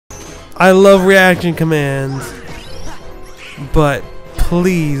I love reaction commands, but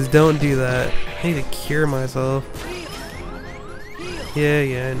please don't do that. I need to cure myself.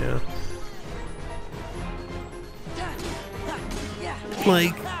 Yeah, I know.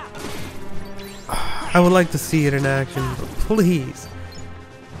 Like, I would like to see it in action, but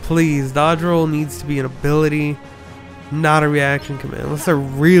please, dodge roll needs to be an ability, not a reaction command, unless they're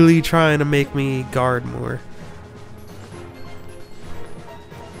really trying to make me guard more.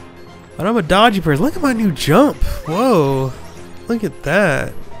 But I'm a dodgy person. Look at my new jump. Whoa, look at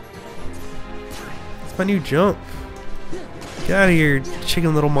that. It's my new jump. Get out of here,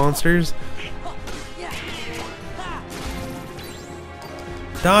 chicken little monsters.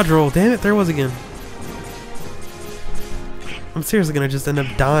 Dodge roll, damn it, there it was again. I'm seriously gonna just end up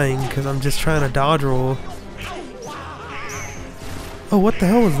dying because I'm just trying to dodge roll. Oh, what the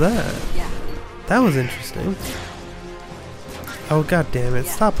hell was that? That was interesting. Oh, god damn it,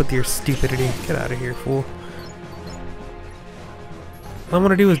 stop with your stupidity. Get out of here, fool. All I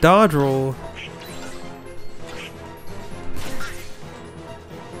want to do is dodge roll.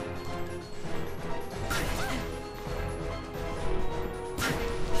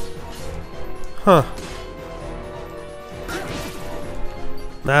 Huh.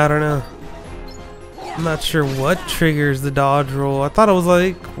 I don't know. I'm not sure what triggers the dodge roll. I thought it was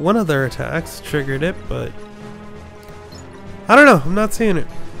like one of their attacks triggered it, but I don't know. I'm not seeing it.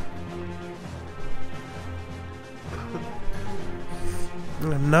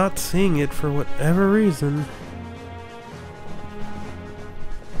 I'm not seeing it for whatever reason.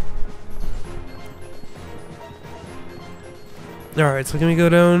 Alright, so can we go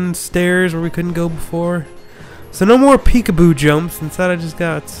downstairs where we couldn't go before? So no more peekaboo jumps. Instead I just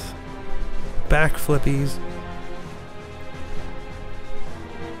got back flippies.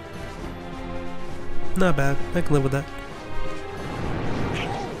 Not bad. I can live with that.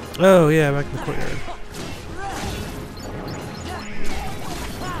 Oh yeah, back in the courtyard.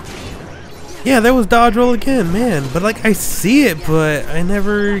 Yeah, that was dodge roll again, man. But like I see it, but I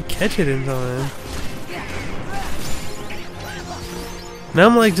never catch it in time. Now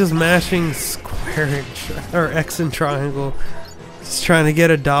I'm like just mashing square and or X and triangle, just trying to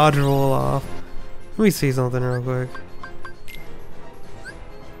get a dodge roll off. Let me see something real quick.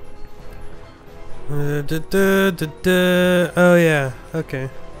 Oh yeah, okay.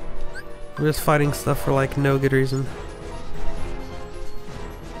 I'm just fighting stuff for like no good reason.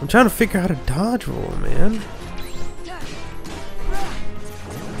 I'm trying to figure out how to dodge roll, man.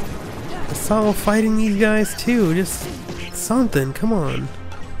 I saw fighting these guys too, just something, come on.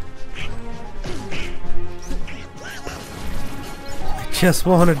 I just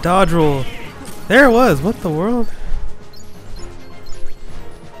want a dodge roll. There it was, what the world?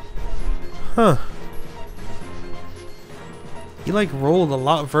 Huh. He like rolled a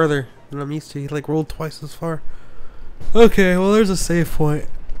lot further than I'm used to. He like rolled twice as far. Okay, well there's a save point.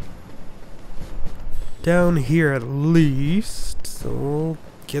 Down here at least. So we'll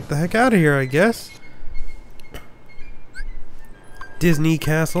get the heck out of here, I guess. Disney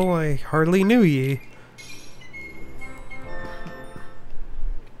Castle, I hardly knew ye.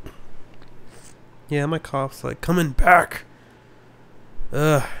 Yeah, my cough's like coming back.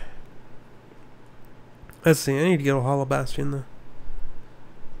 Ugh. Let's see, I need to get a Hollow Bastion though.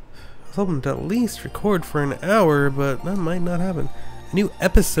 I was hoping to at least record for an hour, but that might not happen. A new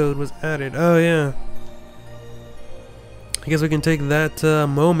episode was added. Oh yeah. I guess we can take that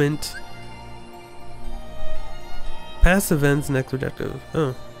moment. Past events, next objective.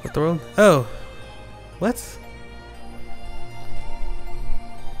 Oh, what the world? Oh. What?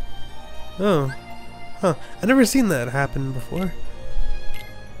 Oh. Huh. I've never seen that happen before.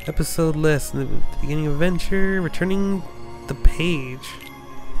 Episode list. The beginning of adventure. Returning the page.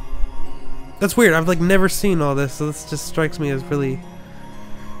 That's weird. I've like never seen all this, so this just strikes me as really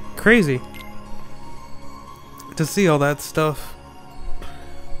crazy. To see all that stuff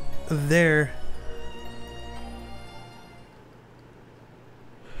there.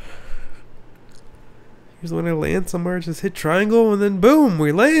 Here's when I land somewhere, just hit triangle and then boom,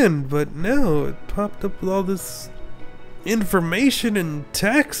 we land. But no, it popped up with all this information and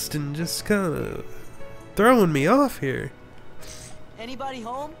text and just kind of throwing me off here. Anybody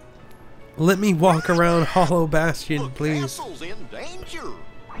home? Let me walk around Hollow Bastion, please. Castle's in danger.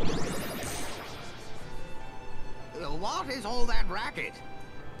 What is all that racket?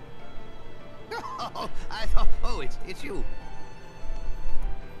 Oh, I thought. Oh, it's you.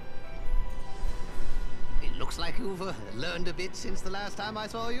 It looks like you've learned a bit since the last time I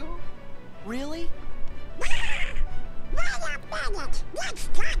saw you. Really? Wait a minute. Let's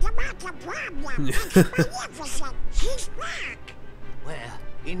talk about the problem. It's magnificent. He's back. Where?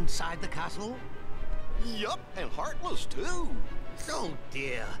 inside the castle? Yup, and heartless too. Oh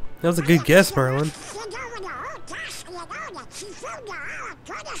dear. That was a good guess, Merlin.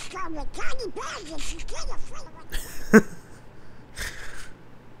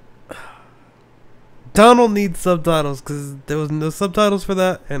 Donald needs subtitles because there was no subtitles for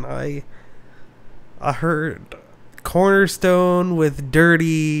that, and I heard Cornerstone with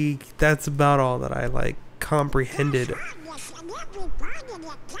Dirty. That's about all that I like comprehended.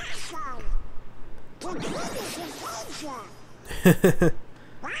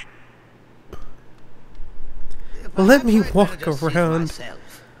 Well, let me walk around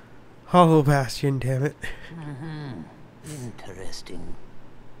Hollow Bastion, damn it. Interesting.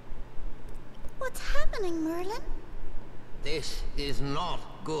 What's happening, Merlin? This is not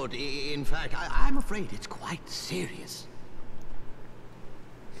good. In fact, I'm afraid it's quite serious.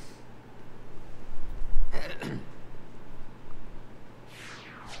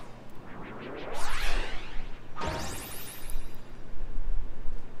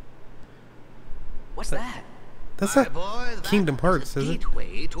 What's that? That's My not boy, that Kingdom Hearts, is is a it?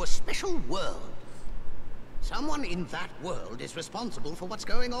 gateway to a special world. Someone in that world is responsible for what's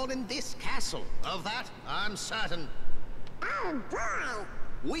going on in this castle. Of that, I'm certain. Oh boy!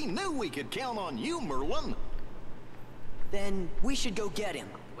 We knew we could count on you, Merlin. Then we should go get him.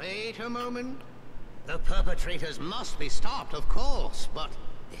 Wait a moment. The perpetrators must be stopped, of course, but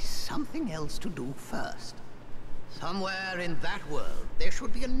there's something else to do first. Somewhere in that world, there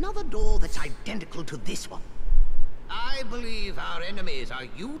should be another door that's identical to this one. I believe our enemies are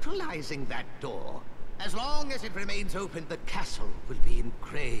utilizing that door. As long as it remains open, the castle will be in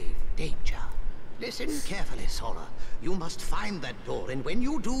grave danger. Listen carefully, Sora. You must find that door, and when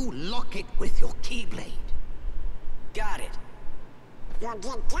you do, lock it with your keyblade. Got it. You'll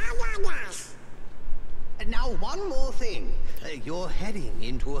get down on us! And now, one more thing. You're heading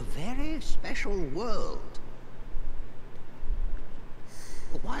into a very special world.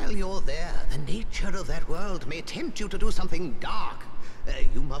 While you're there, the nature of that world may tempt you to do something dark.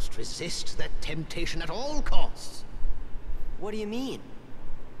 You must resist that temptation at all costs. What do you mean?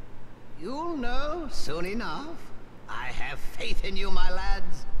 You'll know soon enough. I have faith in you, my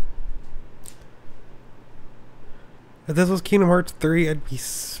lads. If this was Kingdom Hearts 3, I'd be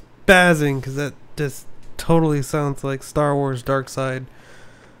spazzing because that just totally sounds like Star Wars Dark Side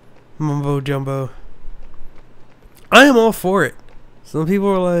mumbo jumbo. I am all for it. Some people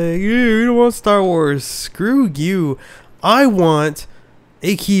are like, you don't want Star Wars. Screw you. I want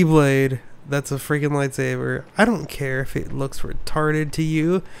a Keyblade that's a freaking lightsaber. I don't care if it looks retarded to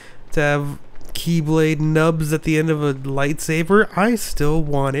you to have Keyblade nubs at the end of a lightsaber. I still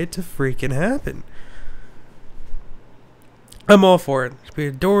want it to freaking happen. I'm all for it. Should be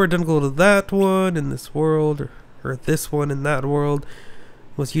a door identical to that one in this world, or this one in that world.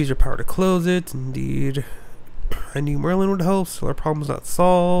 Must use your power to close it. Indeed. I knew Merlin would help, so our problem's not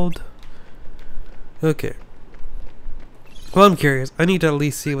solved. Okay. Well, I'm curious. I need to at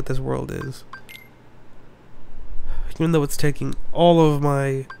least see what this world is. Even though it's taking all of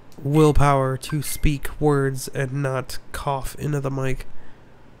my willpower to speak words and not cough into the mic.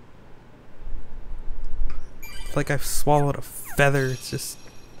 It's like I've swallowed a feather. It's just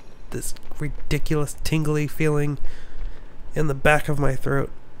this ridiculous tingly feeling in the back of my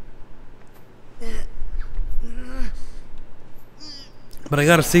throat. But I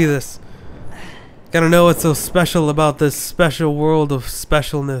gotta see this. Gotta know what's so special about this special world of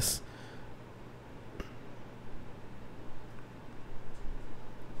specialness.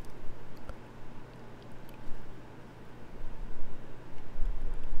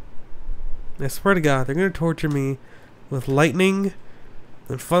 I swear to God, they're gonna torture me with lightning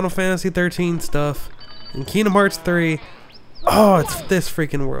and Final Fantasy 13 stuff and Kingdom Hearts 3. Oh, it's this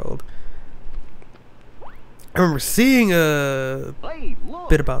freaking world. I remember seeing a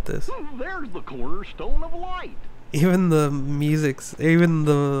bit about this. There's the cornerstone of light. Even the even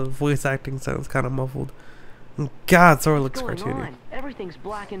the voice acting sounds kind of muffled. And God, Sora looks cartoony. Everything's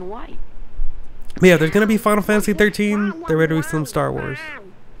black and white. But yeah, there's gonna be Final Fantasy 13. There better be some Star Wars.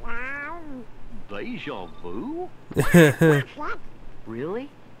 Deja vu? Really?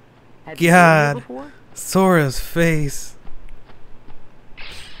 Have you seen God, it before? Sora's face.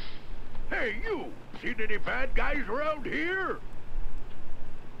 Hey, you! Seen any bad guys around here?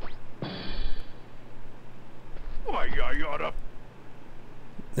 Why, I oughta...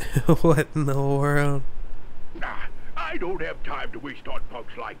 What in the world? Nah, I don't have time to waste on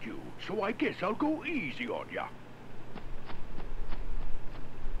punks like you, so I guess I'll go easy on ya.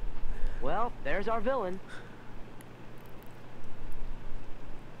 Well, there's our villain.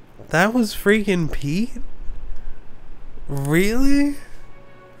 That was freaking Pete? Really?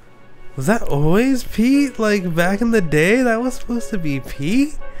 Was that always Pete? Like back in the day, that was supposed to be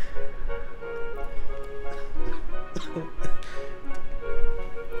Pete?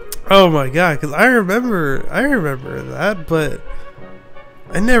 Oh my god, because I remember that, but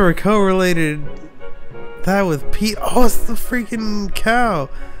I never correlated that with Pete. Oh, it's the freaking cow.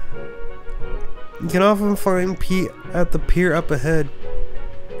 You can often find Pete at the pier up ahead.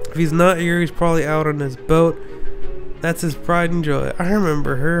 If he's not here, he's probably out on his boat. That's his pride and joy. I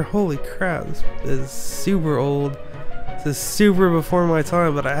remember her. Holy crap, this is super old. This is super before my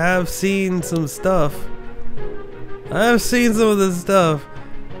time, but I have seen some stuff. I have seen some of this stuff.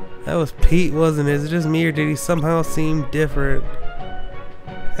 That was Pete, wasn't it? Is it just me, or did he somehow seem different?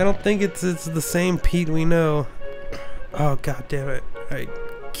 I don't think it's the same Pete we know. Oh god damn it. I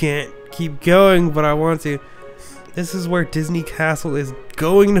can't keep going, but I want to. This is where Disney Castle is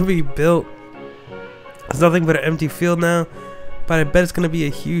going to be built. It's nothing but an empty field now, but I bet it's going to be a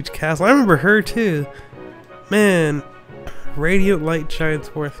huge castle. I remember her too. Man, radiant light shines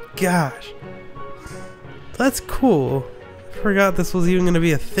forth. Gosh. That's cool. I forgot this was even going to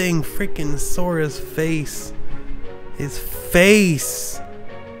be a thing. Freaking Sora's face. His face.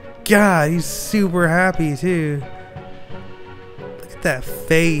 God, he's super happy too. Look at that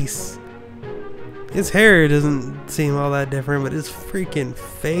face. His hair doesn't seem all that different, but his freaking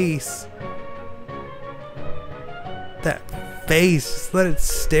face. That face, just let it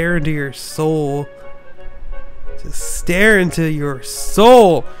stare into your soul. Just stare into your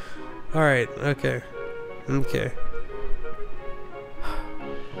soul. Alright, okay. Okay.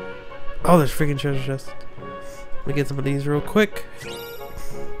 Oh, there's freaking treasure chest. Let me get some of these real quick.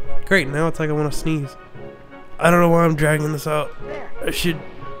 Great, now it's like I want to sneeze. I don't know why I'm dragging this out. I should...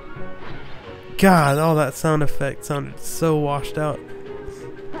 God, all that sound effect sounded so washed out.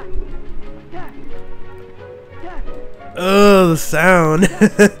 Oh, the sound.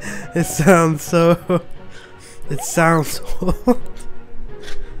 It sounds so... It sounds so...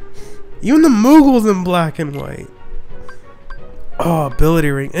 Even the Moogle's in black and white. Oh, ability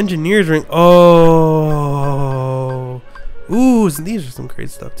ring. Engineer's ring. Oh. Ooh, these are some great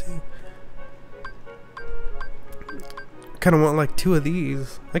stuff too. I kind of want like 2 of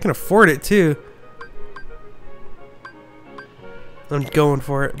these. I can afford it too. I'm going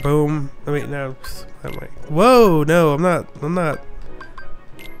for it. Boom. I mean, no. I'm like, whoa, no, I'm not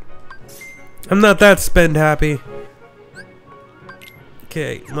that spend happy.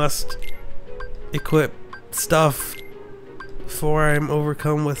 Okay, must equip stuff before I'm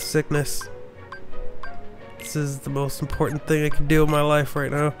overcome with sickness. This is the most important thing I can do in my life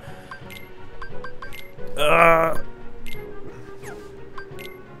right now.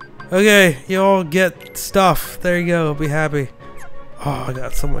 Okay, you all get stuff. There you go. Be happy. Oh, I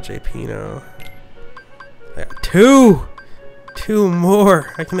got so much AP now. I got 2! 2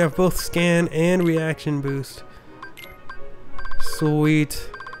 more. I can have both scan and reaction boost. Sweet.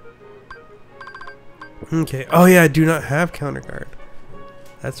 Okay. Oh yeah, I do not have counter guard.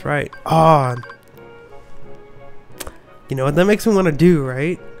 That's right. Oh. You know what that makes me want to do,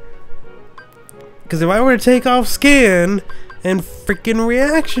 right? Because if I were to take off scan and freaking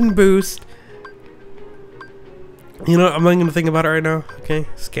reaction boost, you know, I'm not going to think about it right now. Okay,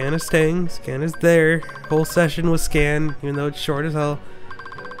 scan is staying. Scan is there. Whole session was scan, even though it's short as hell.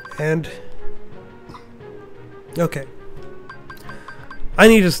 And okay, I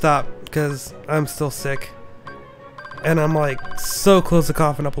need to stop because I'm still sick. And I'm like so close to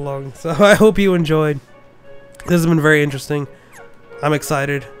coughing up a lung. So I hope you enjoyed. This has been very interesting. I'm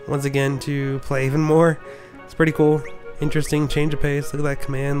excited once again to play even more. It's pretty cool. Interesting change of pace. Look at that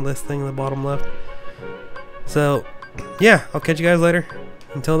command list thing in the bottom left. So yeah, I'll catch you guys later.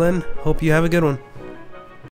 Until then, hope you have a good one.